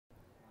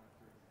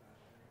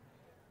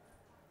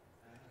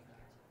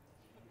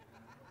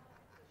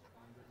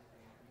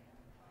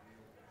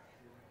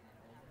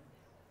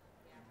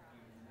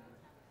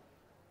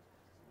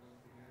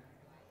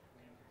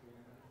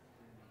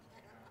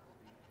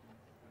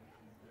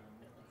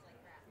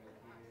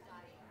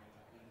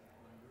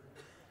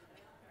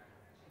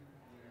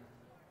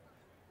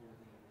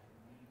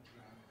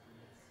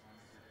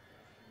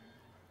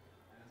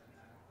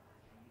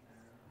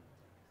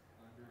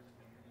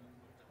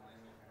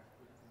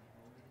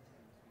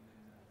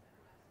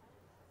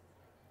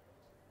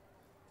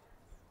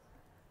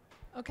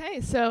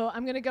Okay, so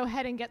I'm going to go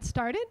ahead and get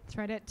started. It's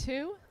right at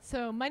 2.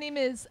 So my name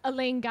is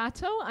Elaine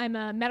Gatto. I'm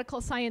a medical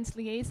science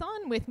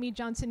liaison with Mead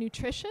Johnson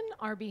Nutrition,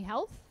 RB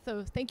Health.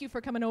 So thank you for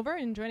coming over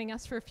and joining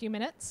us for a few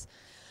minutes.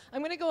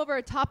 I'm going to go over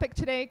a topic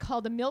today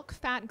called the milk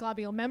fat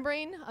globule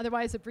membrane,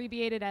 otherwise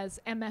abbreviated as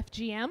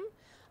MFGM,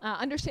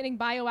 understanding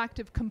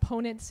bioactive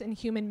components in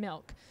human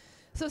milk.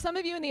 So some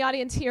of you in the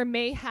audience here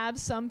may have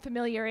some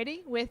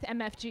familiarity with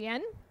MFGM.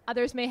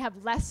 Others may have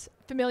less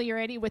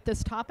familiarity with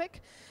this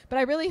topic. But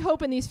I really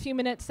hope in these few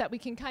minutes that we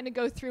can kind of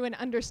go through and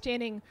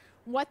understanding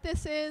what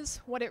this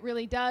is, what it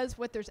really does,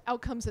 what there's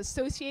outcomes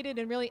associated,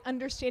 and really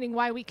understanding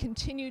why we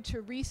continue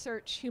to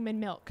research human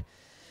milk.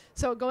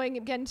 So going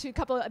again to a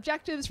couple of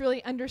objectives,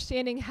 really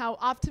understanding how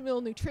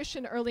optimal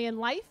nutrition early in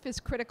life is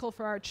critical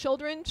for our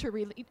children to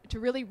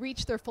really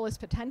reach their fullest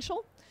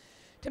potential.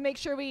 To make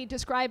sure we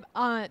describe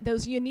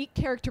those unique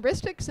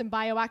characteristics and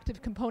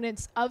bioactive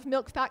components of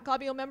milk fat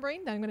globule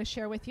membrane that I'm going to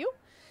share with you.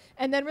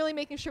 And then really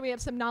making sure we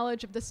have some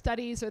knowledge of the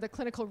studies or the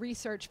clinical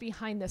research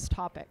behind this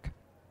topic.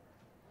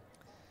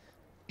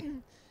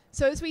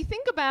 So as we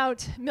think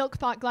about milk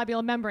fat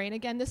globule membrane,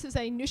 again, this is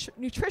a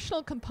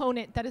nutritional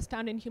component that is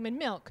found in human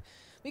milk.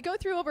 We go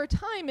through over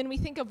time and we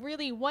think of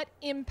really what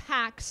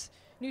impacts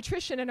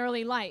nutrition in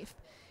early life.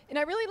 And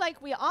I really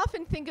we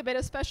often think of it,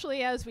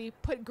 especially as we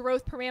put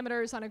growth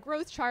parameters on a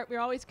growth chart, we're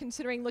always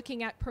considering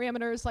looking at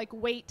parameters like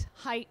weight,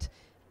 height,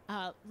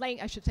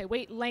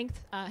 weight,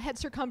 length, head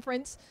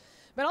circumference.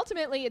 But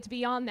ultimately, it's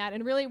beyond that.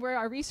 And really where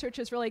our research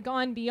has really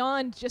gone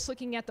beyond just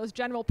looking at those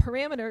general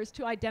parameters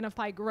to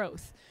identify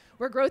growth,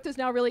 where growth is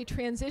now really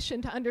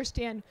transitioned to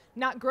understand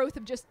not growth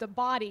of just the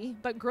body,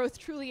 but growth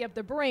truly of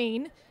the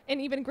brain and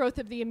even growth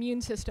of the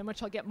immune system,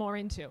 which I'll get more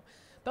into.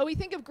 But we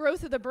think of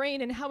growth of the brain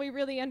and how we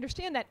really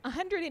understand that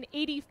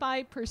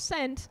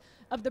 185%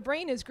 of the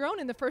brain is grown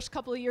in the first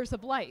couple of years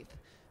of life.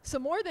 So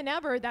more than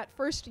ever, that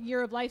first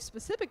year of life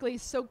specifically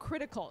is so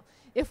critical.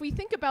 If we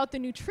think about the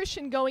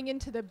nutrition going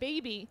into the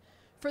baby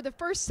for the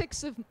first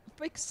six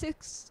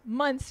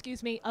months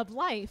of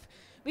life,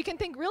 we can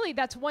think really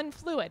that's one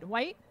fluid,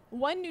 right?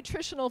 One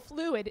nutritional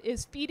fluid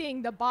is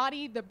feeding the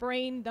body, the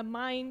brain, the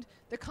mind,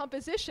 the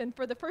composition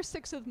for the first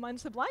 6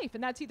 months of life.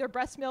 And that's either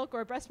breast milk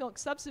or a breast milk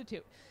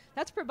substitute.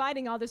 That's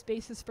providing all this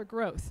basis for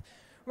growth.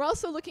 We're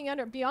also looking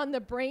beyond the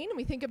brain.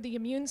 We think of the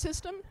immune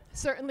system.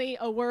 Certainly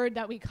a word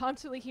that we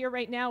constantly hear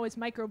right now is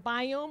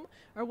microbiome,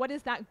 or what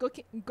is that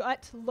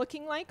gut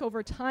looking like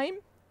over time?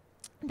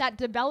 That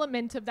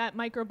development of that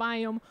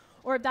microbiome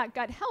or of that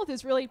gut health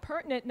is really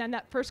pertinent in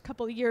that first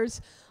couple of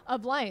years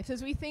of life,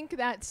 as we think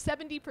that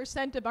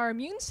 70% of our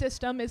immune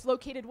system is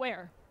located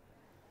where?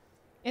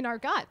 In our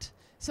gut.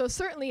 So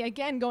certainly,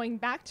 again, going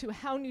back to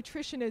how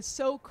nutrition is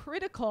so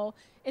critical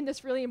in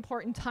this really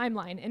important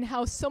timeline, and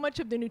how so much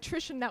of the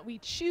nutrition that we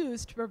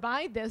choose to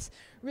provide this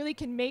really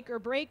can make or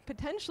break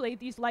potentially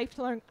these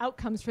lifelong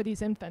outcomes for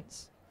these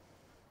infants.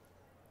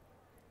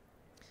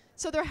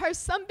 So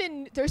there's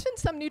been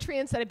some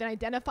nutrients that have been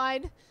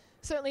identified.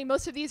 Certainly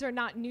most of these are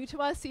not new to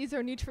us. These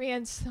are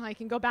nutrients I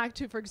can go back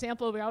to. For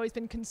example, we've always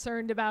been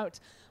concerned about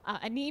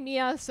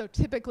anemia. So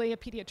typically a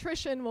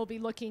pediatrician will be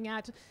looking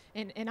at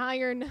an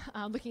iron,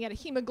 looking at a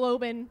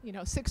hemoglobin,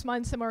 6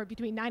 months, somewhere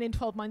between 9 and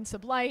 12 months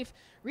of life.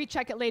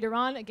 Recheck it later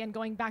on, again,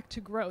 going back to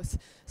growth.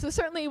 So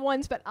certainly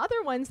ones, but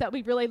other ones that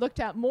we've really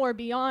looked at more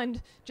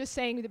beyond just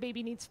saying the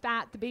baby needs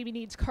fat, the baby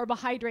needs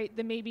carbohydrate,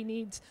 the baby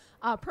needs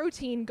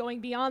protein.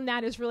 Going beyond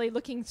that is really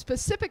looking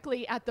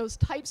specifically at those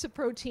types of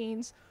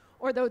proteins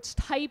or those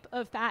type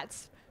of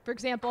fats, for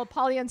example,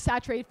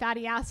 polyunsaturated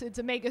fatty acids,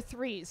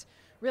 omega-3s,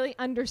 really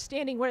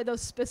understanding what are those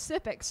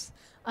specifics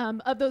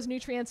of those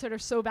nutrients that are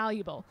so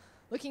valuable.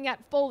 Looking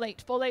at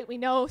folate. Folate, we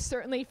know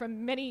certainly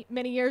from many,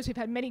 many years, we've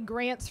had many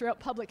grants throughout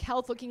public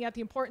health looking at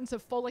the importance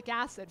of folic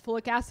acid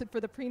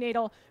for the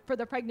prenatal, for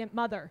the pregnant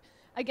mother.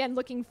 Again,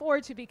 looking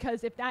forward to,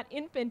 because if that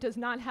infant does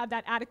not have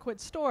that adequate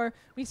store,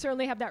 we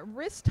certainly have that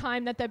risk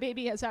time that the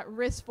baby has at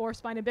risk for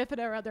spina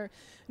bifida or other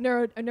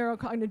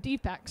neurocognitive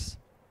defects.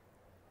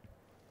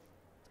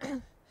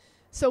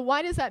 So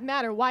why does that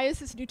matter? Why is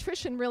this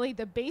nutrition really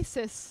the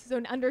basis? So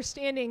in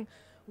understanding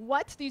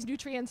what these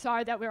nutrients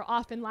are that we're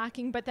often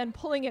lacking, but then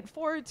pulling it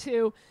forward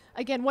to,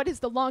 again, what is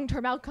the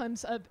long-term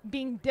outcomes of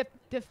being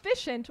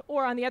deficient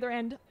or, on the other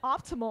end,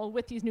 optimal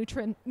with these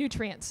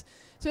nutrients.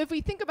 So if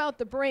we think about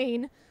the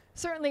brain,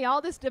 certainly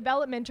all this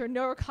development or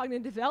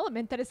neurocognitive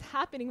development that is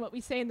happening, what we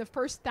say, in the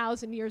first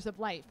 1,000 years of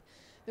life.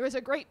 There was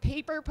a great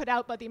paper put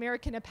out by the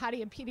American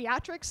Academy of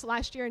Pediatrics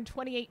last year in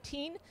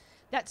 2018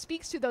 that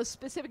speaks to those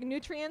specific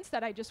nutrients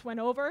that I just went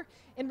over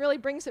and really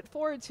brings it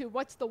forward to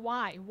what's the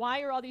why.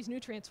 Why are all these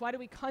nutrients? Why do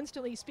we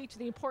constantly speak to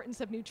the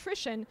importance of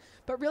nutrition?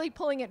 But really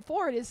pulling it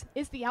forward is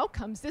the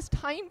outcomes. This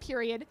time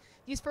period,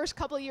 these first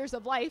couple of years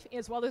of life,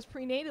 as well as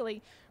prenatally,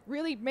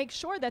 really make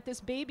sure that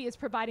this baby is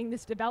providing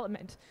this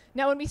development.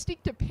 Now, when we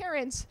speak to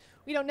parents,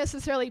 we don't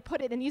necessarily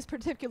put it in these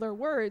particular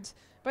words,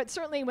 but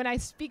certainly when I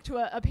speak to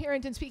a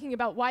parent and speaking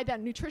about why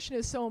that nutrition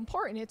is so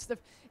important,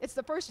 it's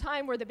the first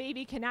time where the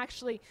baby can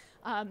actually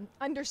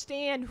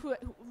understand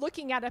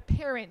looking at a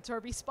parent or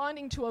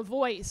responding to a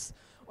voice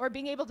or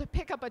being able to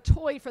pick up a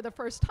toy for the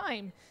first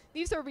time.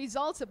 These are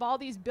results of all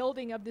these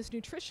building of this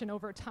nutrition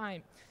over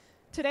time.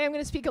 Today I'm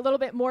going to speak a little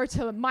bit more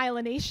to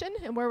myelination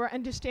and where we're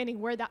understanding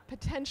where that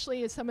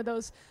potentially is some of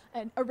those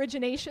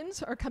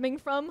originations are coming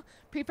from.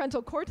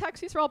 Prefrontal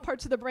cortex, these are all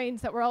parts of the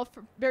brains that we're all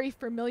very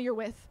familiar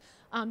with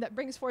that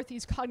brings forth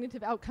these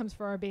cognitive outcomes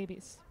for our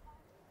babies.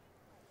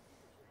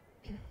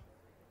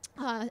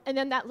 And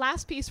then that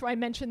last piece where I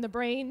mentioned the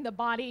brain, the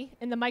body,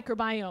 and the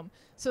microbiome.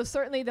 So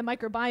certainly the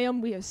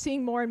microbiome, we are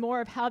seeing more and more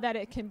of how that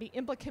it can be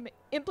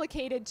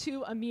implicated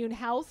to immune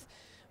health.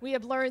 We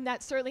have learned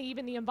that certainly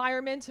even the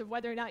environment of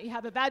whether or not you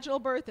have a vaginal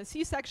birth, a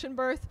C-section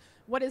birth,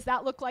 what does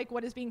that look like?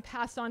 What is being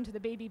passed on to the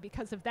baby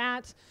because of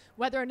that?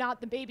 Whether or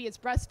not the baby is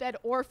breastfed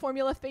or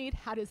formula fed,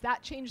 how does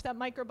that change that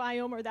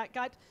microbiome or that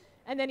gut?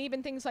 And then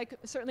even things like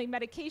certainly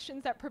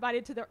medications that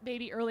provided to the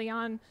baby early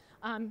on,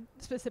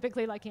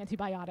 specifically like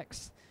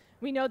antibiotics.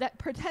 We know that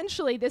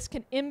potentially this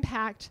can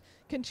impact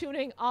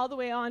continuing all the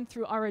way on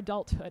through our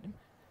adulthood.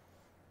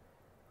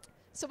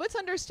 So let's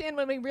understand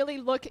when we really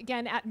look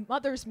again at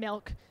mother's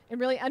milk and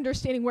really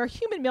understanding where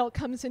human milk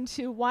comes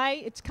into, why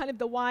it's kind of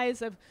the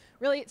whys of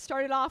really it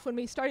started off when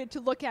we started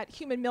to look at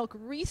human milk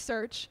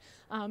research,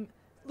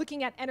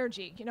 looking at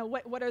energy. You know,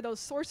 what are those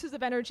sources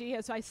of energy?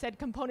 As I said,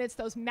 components,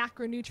 those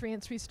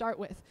macronutrients we start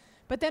with.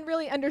 But then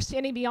really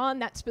understanding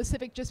beyond that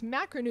specific just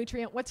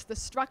macronutrient, what's the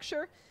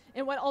structure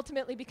and what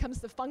ultimately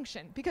becomes the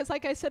function. Because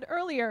like I said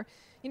earlier,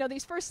 you know,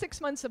 these first 6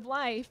 months of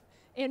life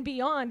and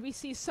beyond, we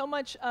see so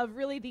much of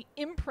really the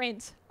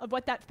imprint of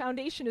what that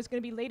foundation is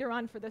going to be later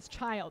on for this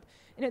child.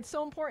 And it's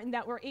so important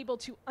that we're able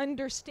to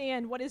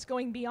understand what is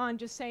going beyond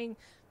just saying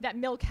that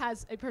milk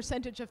has a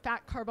percentage of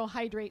fat,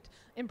 carbohydrate,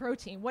 and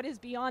protein. What is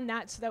beyond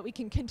that so that we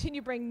can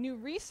continue bring new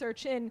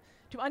research in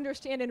to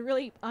understand and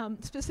really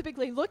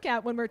specifically look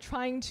at when we're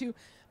trying to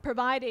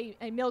provide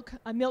a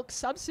milk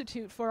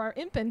substitute for our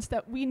infants,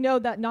 that we know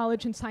that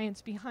knowledge and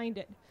science behind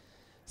it.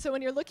 So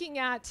when you're looking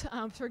at,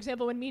 for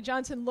example, when Mead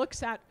Johnson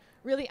looks at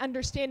really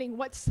understanding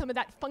what's some of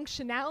that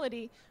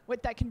functionality,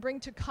 what that can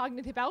bring to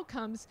cognitive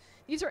outcomes,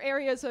 these are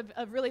areas of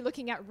really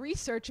looking at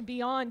research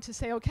beyond to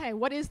say, okay,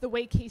 what is the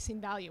whey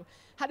casein value?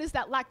 How does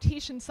that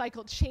lactation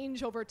cycle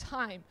change over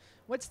time?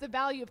 What's the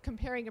value of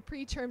comparing a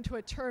preterm to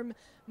a term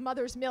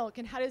mother's milk,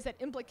 and how does that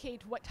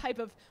implicate what type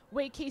of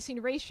whey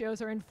casein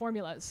ratios are in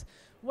formulas?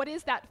 What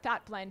is that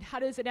fat blend? How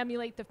does it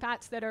emulate the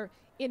fats that are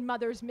in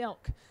mother's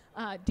milk?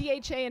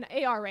 DHA and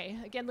ARA,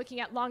 again,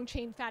 looking at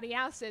long-chain fatty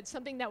acids,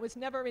 something that was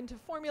never into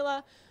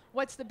formula.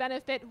 What's the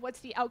benefit? What's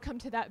the outcome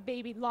to that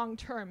baby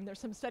long-term? There's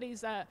some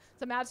studies,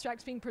 some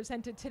abstracts being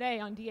presented today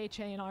on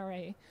DHA and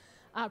ARA.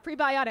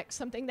 Prebiotics,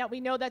 something that we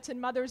know that's in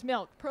mother's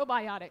milk.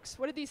 Probiotics,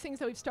 what are these things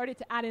that we've started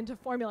to add into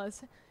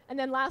formulas? And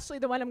then lastly,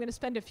 the one I'm going to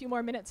spend a few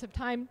more minutes of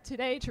time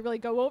today to really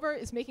go over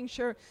is making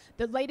sure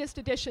the latest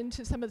addition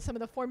to some of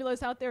the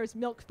formulas out there is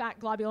milk fat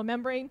globule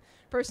membrane,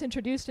 first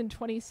introduced in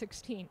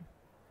 2016.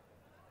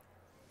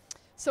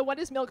 So what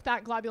is milk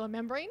fat globule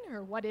membrane,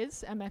 or what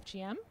is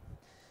MFGM?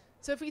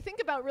 So if we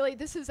think about really,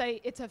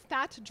 it's a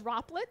fat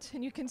droplet,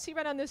 and you can see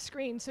right on this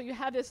screen, so you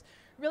have this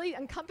really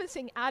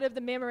encompassing out of the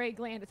mammary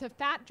gland. It's a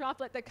fat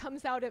droplet that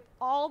comes out of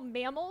all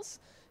mammals.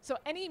 So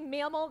any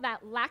mammal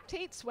that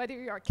lactates, whether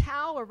you're a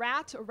cow, a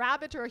rat, a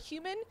rabbit, or a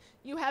human,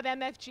 you have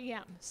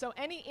MFGM. So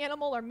any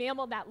animal or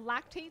mammal that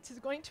lactates is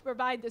going to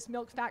provide this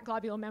milk fat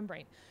globule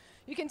membrane.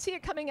 You can see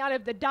it coming out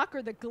of the duct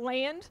or the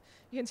gland.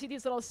 You can see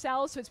these little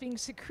cells, so it's being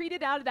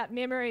secreted out of that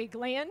mammary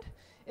gland.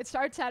 It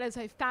starts out as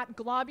a fat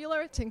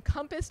globular. It's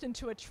encompassed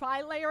into a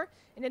tri-layer,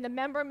 and in the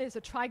membrane is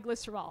a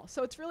triglycerol.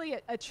 So it's really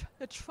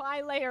a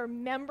tri-layer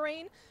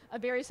membrane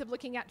of areas of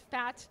looking at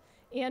fat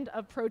and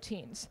of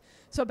proteins.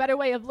 So a better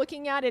way of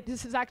looking at it,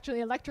 this is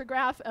actually an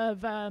electrograph of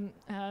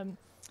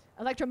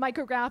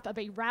electromicrograph of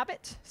a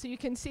rabbit. So you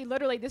can see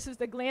literally this is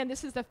the gland,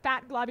 this is the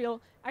fat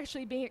globule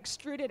actually being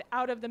extruded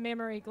out of the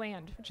mammary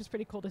gland, which is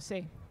pretty cool to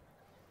see.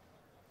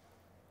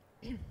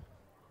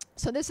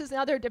 So this is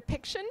another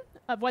depiction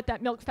of what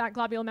that milk fat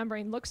globule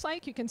membrane looks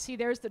like. You can see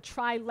there's the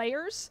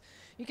tri-layers.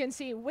 You can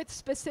see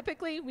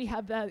specifically we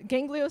have the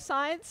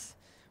gangliosides,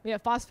 we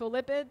have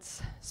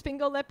phospholipids,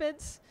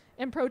 sphingolipids,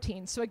 and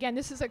proteins. So again,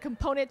 this is a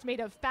component made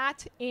of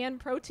fat and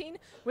protein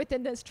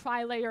within this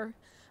tri-layer.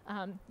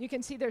 You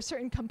can see there's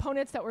certain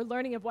components that we're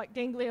learning of what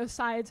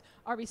gangliosides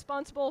are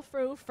responsible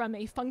for, from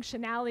a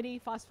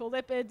functionality,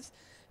 phospholipids,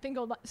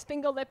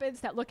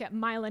 sphingolipids that look at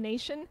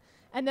myelination,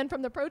 and then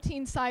from the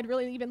protein side,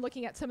 really even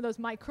looking at some of those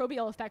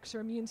microbial effects or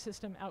immune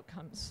system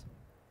outcomes.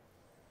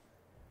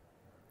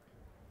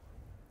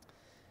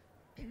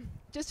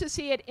 Just to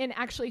see it in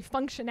actually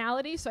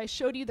functionality, so I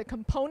showed you the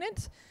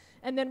component,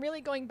 and then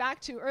really going back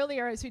to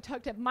earlier as we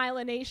talked at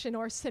myelination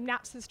or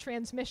synapses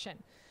transmission.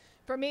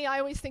 For me, I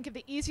always think of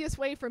the easiest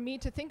way for me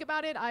to think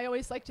about it. I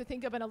always like to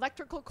think of an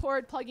electrical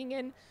cord plugging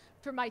in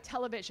for my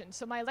television.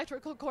 So my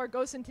electrical cord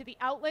goes into the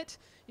outlet.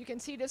 You can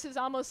see this is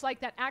almost like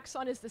that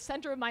axon is the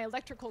center of my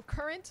electrical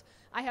current.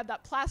 I have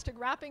that plastic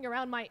wrapping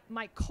around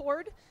my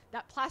cord.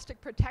 That plastic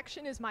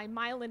protection is my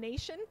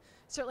myelination.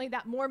 Certainly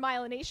that more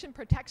myelination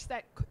protects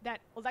that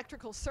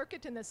electrical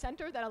circuit in the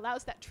center that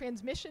allows that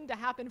transmission to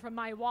happen from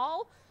my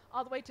wall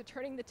all the way to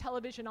turning the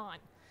television on.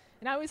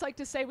 And I always like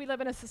to say we live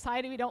in a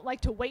society we don't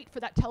like to wait for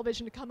that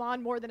television to come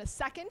on more than a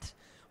second.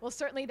 Well,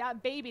 certainly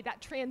that baby,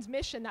 that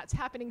transmission that's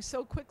happening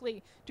so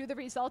quickly due to the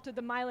result of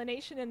the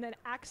myelination and then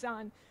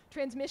axon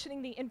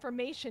transmissioning the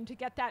information to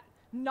get that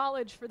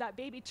knowledge for that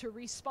baby to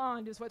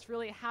respond is what's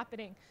really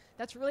happening.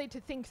 That's really to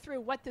think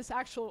through what this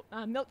actual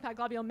milk fat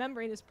globule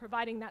membrane is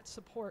providing that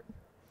support.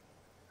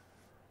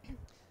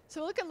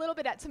 So we'll look a little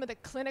bit at some of the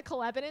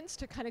clinical evidence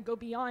to kind of go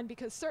beyond,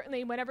 because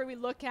certainly whenever we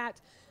look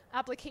at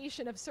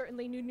application of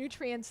certainly new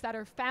nutrients that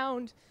are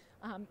found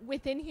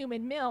within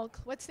human milk,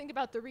 let's think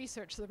about the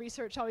research. So the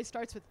research always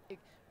starts with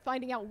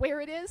finding out where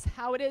it is,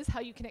 how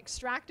you can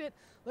extract it,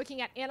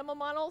 looking at animal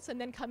models,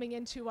 and then coming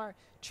into our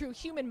true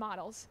human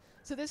models.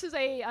 So this is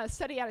a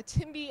study out of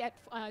Timby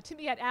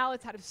et al.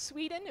 It's out of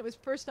Sweden. It was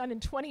first done in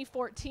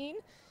 2014.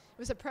 It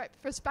was a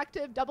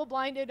prospective,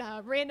 double-blinded,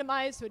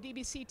 randomized, so a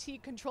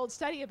DBCT controlled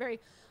study, a very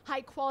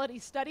high-quality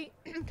study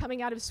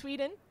coming out of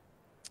Sweden,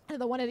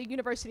 one of the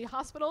university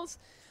hospitals.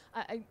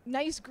 A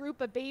nice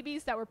group of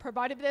babies that were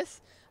provided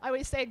this. I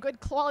always say a good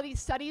quality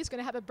study is going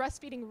to have a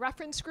breastfeeding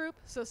reference group.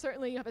 So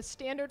certainly you have a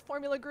standard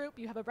formula group,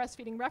 you have a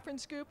breastfeeding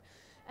reference group,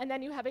 and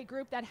then you have a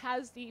group that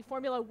has the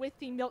formula with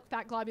the milk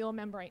fat globule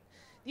membrane.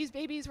 These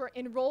babies were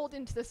enrolled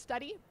into the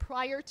study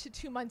prior to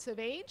 2 months of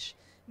age.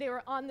 They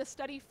were on the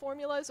study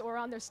formulas or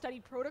on their study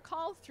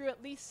protocol through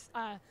at least,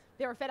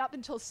 they were fed up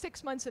until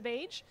 6 months of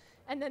age,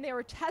 and then they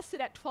were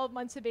tested at 12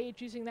 months of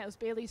age using those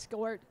Bailey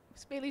score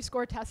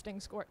testing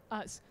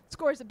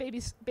scores of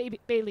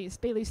Bailey's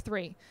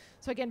 3.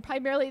 So again,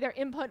 primarily their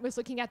input was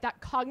looking at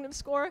that cognitive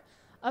score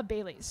of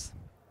Bailey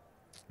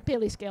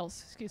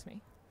scales, excuse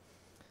me.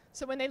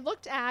 So when they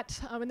looked at,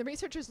 when the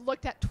researchers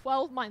looked at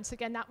 12 months,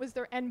 again, that was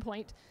their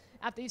endpoint.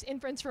 After these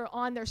infants were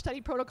on their study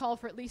protocol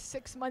for at least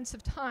 6 months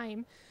of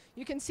time,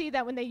 you can see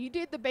that when they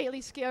did the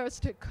Bailey scales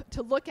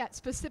to look at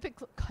specific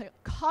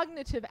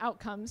cognitive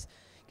outcomes,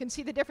 you can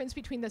see the difference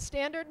between the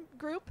standard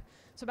group,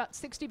 so about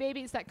 60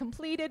 babies that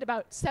completed,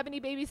 about 70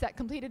 babies that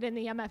completed in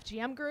the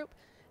MFGM group,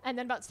 and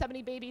then about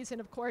 70 babies, and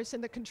of course,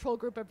 in the control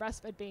group of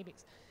breastfed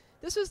babies.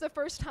 This was the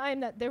first time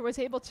that there was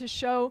able to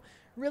show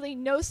really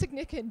no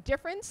significant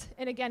difference,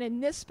 and again, in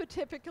this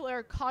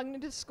particular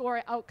cognitive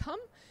score outcome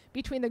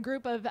between the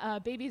group of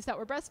babies that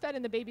were breastfed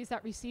and the babies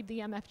that received the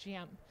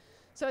MFGM.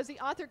 So as the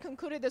author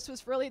concluded, this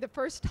was really the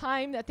first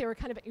time that they were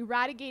kind of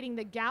eradicating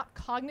the gap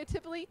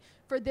cognitively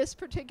for this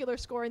particular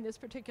score in this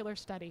particular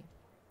study.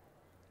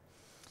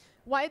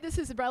 Why this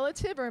is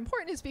relative or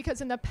important is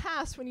because in the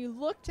past, when you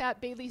looked at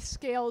Bailey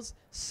scales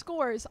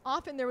scores,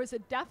 often there was a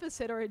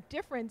deficit or a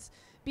difference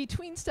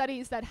between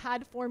studies that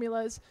had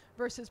formulas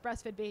versus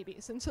breastfed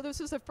babies. And so this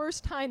was the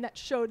first time that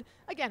showed,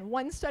 again,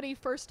 one study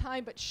first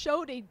time, but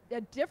showed a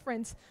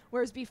difference,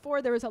 whereas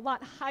before there was a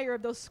lot higher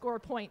of those score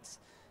points.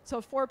 So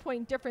a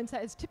 4-point difference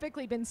that has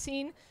typically been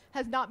seen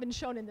has not been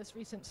shown in this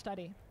recent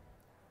study.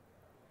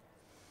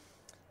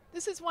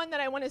 This is one that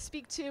I want to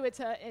speak to. It's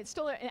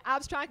still an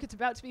abstract. It's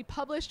about to be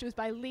published. It was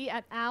by Lee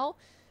et al.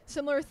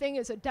 Similar thing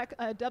is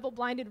a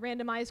double-blinded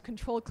randomized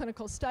controlled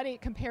clinical study.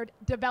 It compared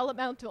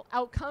developmental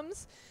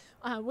outcomes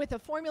with a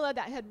formula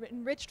that had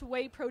enriched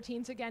whey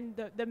proteins. Again,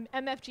 the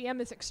MFGM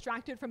is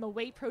extracted from a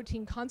whey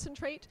protein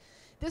concentrate.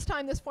 This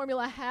time this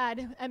formula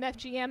had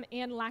MFGM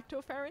and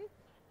lactoferrin.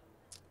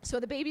 So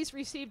the babies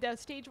received a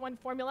stage 1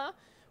 formula,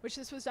 which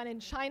this was done in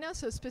China.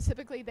 So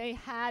specifically they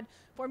had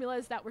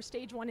formulas that were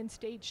stage 1 and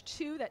stage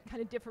 2 that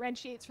kind of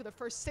differentiates for the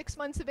first 6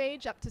 months of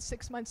age up to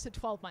 6 months to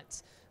 12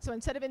 months. So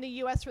instead of in the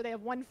US where they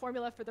have one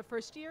formula for the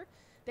first year,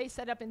 they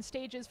set up in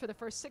stages for the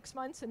first 6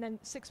 months and then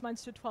 6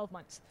 months to 12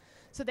 months.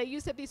 So they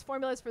used up these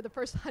formulas for the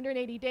first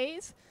 180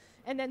 days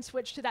and then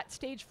switched to that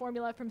stage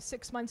formula from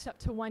 6 months up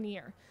to 1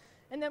 year.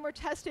 And then we're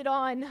tested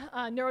on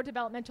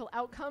neurodevelopmental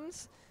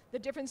outcomes. The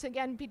difference,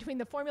 again, between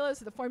the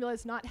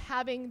formulas not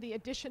having the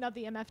addition of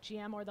the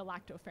MFGM or the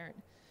lactoferrin.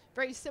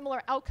 Very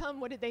similar outcome.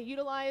 What did they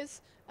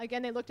utilize?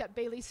 Again, they looked at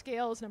Bailey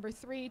scales, number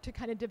 3, to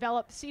kind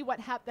of see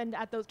what happened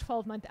at those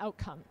 12-month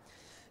outcome.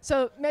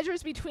 So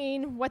measures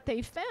between what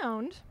they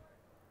found,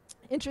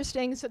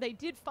 interesting. So they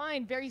did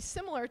find very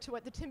similar to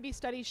what the Timby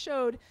study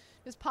showed.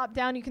 Just pop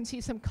down, you can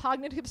see some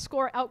cognitive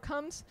score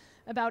outcomes,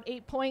 about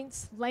 8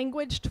 points,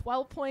 language,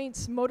 12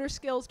 points, motor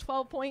skills,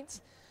 12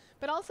 points.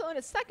 But also in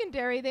a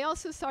secondary, they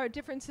also saw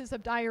differences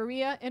of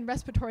diarrhea and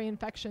respiratory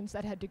infections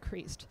that had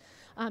decreased.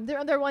 There are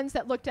other ones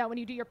that looked at when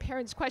you do your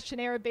parents'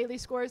 questionnaire of Bailey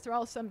scores. There are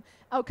also some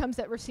outcomes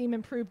that were seen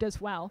improved as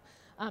well.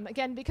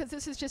 Again, because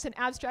this is just an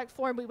abstract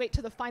form, we wait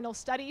to the final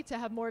study to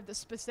have more of the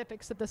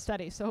specifics of the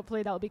study. So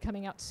hopefully that will be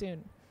coming out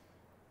soon.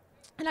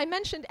 And I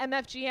mentioned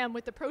MFGM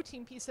with the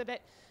protein piece of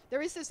it.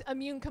 There is this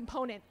immune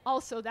component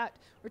also that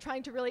we're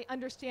trying to really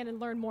understand and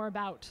learn more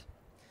about.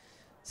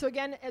 So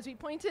again, as we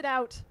pointed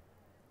out,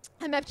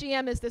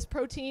 MFGM is this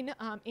protein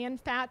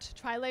and fat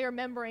trilayer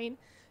membrane.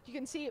 You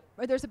can see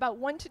there's about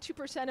 1 to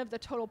 2% of the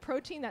total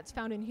protein that's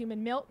found in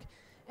human milk,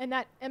 and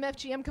that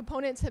MFGM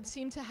components have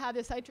seemed to have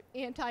this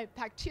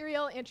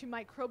antibacterial,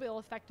 antimicrobial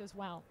effect as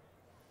well.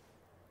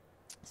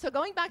 So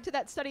going back to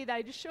that study that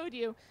I just showed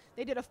you,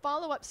 they did a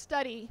follow-up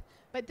study,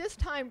 but this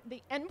time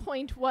the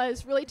endpoint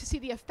was really to see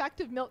the effect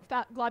of milk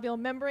fat globule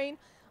membrane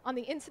on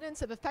the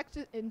incidence of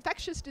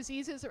infectious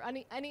diseases or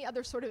any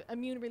other sort of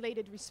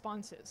immune-related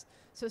responses.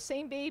 So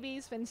same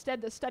babies, but instead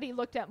the study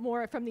looked at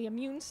more from the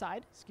immune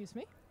side, excuse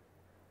me.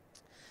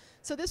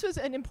 So this was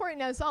an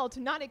important result,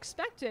 not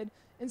expected,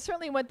 and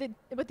certainly what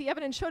the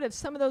evidence showed of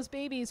some of those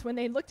babies when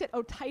they looked at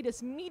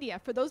otitis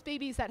media, for those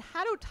babies that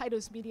had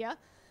otitis media,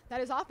 that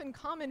is often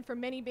common for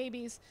many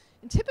babies,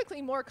 and typically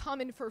more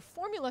common for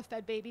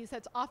formula-fed babies.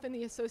 That's often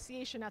the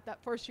association at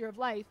that first year of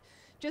life.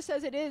 Just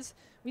as it is,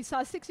 we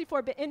saw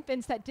 64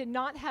 infants that did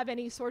not have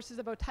any sources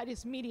of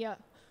otitis media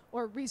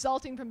or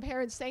resulting from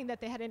parents saying that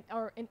they had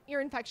an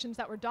ear infections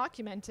that were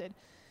documented.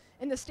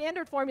 In the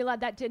standard formula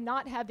that did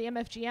not have the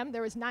MFGM,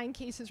 there was 9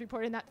 cases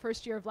reported in that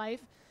first year of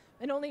life,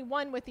 and only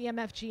 1 with the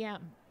MFGM.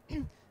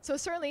 So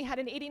certainly had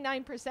an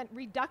 89%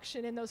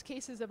 reduction in those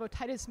cases of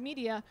otitis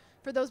media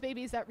for those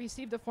babies that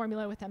received the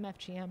formula with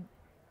MFGM.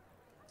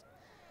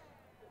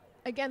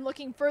 Again,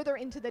 looking further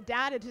into the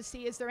data to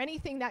see, is there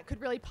anything that could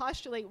really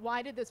postulate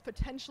why did this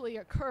potentially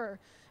occur?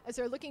 As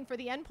they're looking for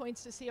the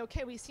endpoints to see,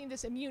 okay, we've seen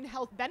this immune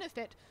health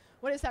benefit.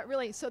 What is that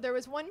really? So there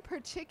was one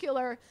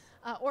particular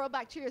oral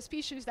bacteria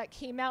species that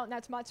came out, and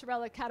that's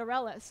Mozzarella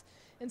catarrhalis.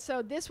 And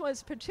so this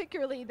was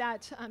particularly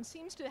that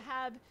seems to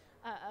have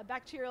a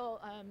bacterial,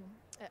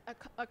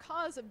 a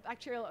cause of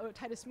bacterial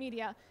otitis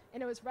media,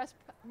 and it was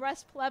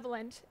less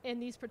prevalent in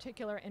these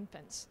particular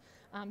infants.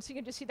 So you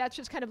can just see that's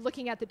just kind of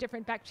looking at the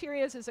different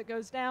bacteria as it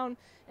goes down,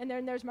 and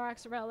then there's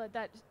Mozzarella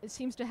that it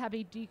seems to have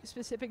a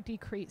specific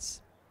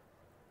decrease.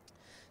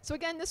 So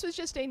again, this was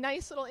just a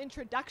nice little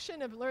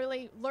introduction of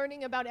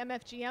learning about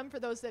MFGM for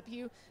those of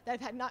you that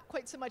have had not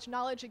quite so much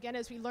knowledge, again,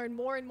 as we learn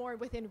more and more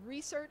within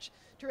research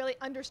to really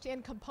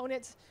understand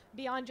components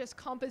beyond just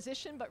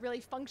composition, but really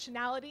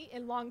functionality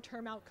and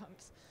long-term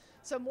outcomes.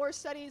 So more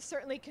studies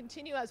certainly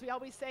continue. As we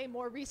always say,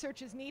 more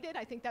research is needed.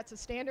 I think that's a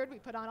standard we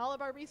put on all of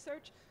our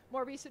research.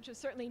 More research is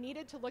certainly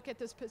needed to look at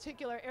this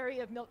particular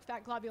area of milk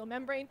fat globule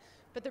membrane.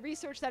 But the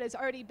research that has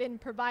already been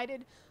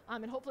provided,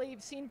 and hopefully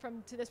you've seen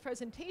from to this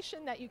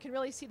presentation that you can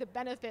really see the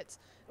benefits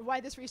of why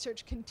this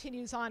research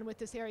continues on with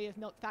this area of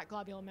milk fat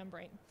globule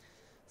membrane.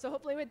 So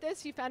hopefully with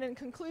this, you found in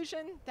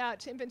conclusion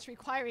that infants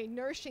require a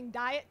nourishing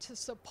diet to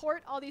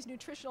support all these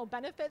nutritional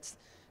benefits,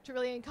 to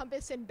really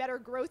encompass in better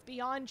growth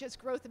beyond just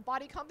growth of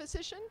body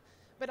composition,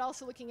 but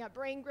also looking at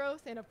brain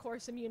growth and, of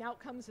course, immune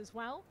outcomes as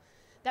well.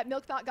 That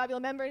milk fat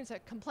globule membrane is a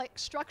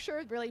complex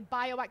structure, really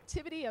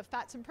bioactivity of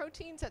fats and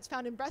proteins that's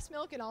found in breast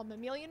milk and all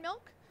mammalian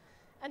milk.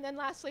 And then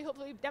lastly,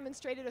 hopefully we've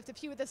demonstrated with a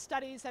few of the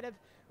studies that have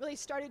really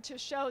started to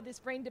show this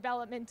brain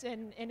development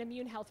and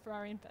immune health for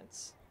our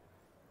infants.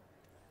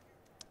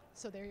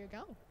 So there you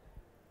go.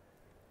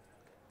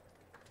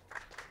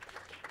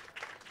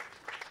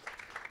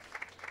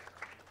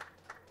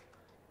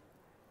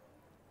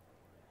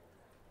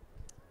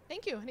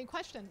 Thank you. Any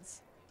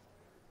questions?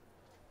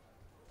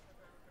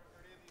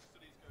 Are any of these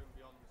studies going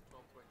beyond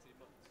 12 to 18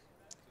 months?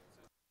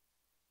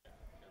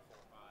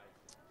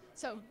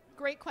 So,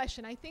 great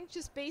question. I think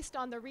just based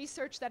on the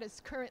research that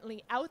is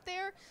currently out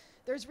there,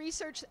 there's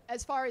research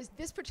as far as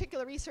this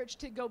particular research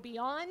to go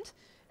beyond,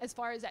 as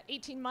far as at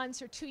 18 months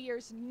or 2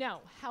 years, no.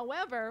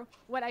 However,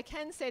 what I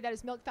can say that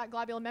is milk fat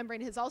globule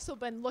membrane has also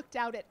been looked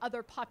out at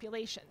other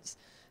populations.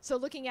 So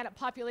looking at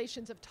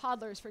populations of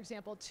toddlers, for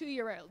example,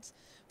 2-year-olds,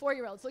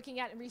 4-year-olds, looking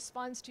at in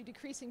response to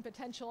decreasing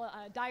potential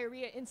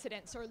diarrhea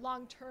incidents or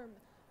long-term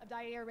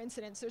diarrhea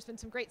incidents. There's been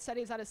some great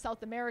studies out of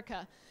South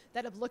America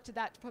that have looked at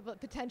that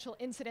potential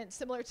incident,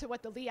 similar to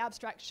what the Lee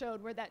abstract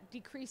showed, where that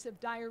decrease of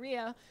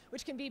diarrhea,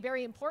 which can be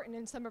very important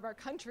in some of our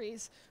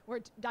countries, where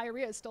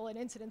diarrhea is still an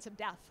incidence of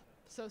death.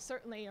 So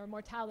certainly, or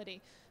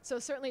mortality. So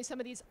certainly some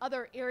of these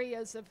other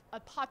areas of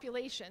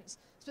populations.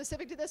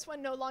 Specific to this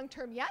one, no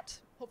long-term yet,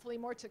 hopefully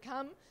more to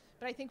come,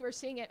 but I think we're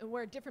seeing it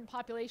where different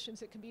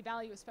populations it can be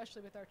value,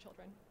 especially with our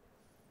children.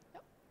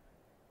 Yep.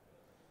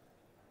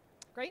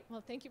 Great,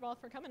 well thank you all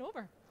for coming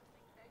over.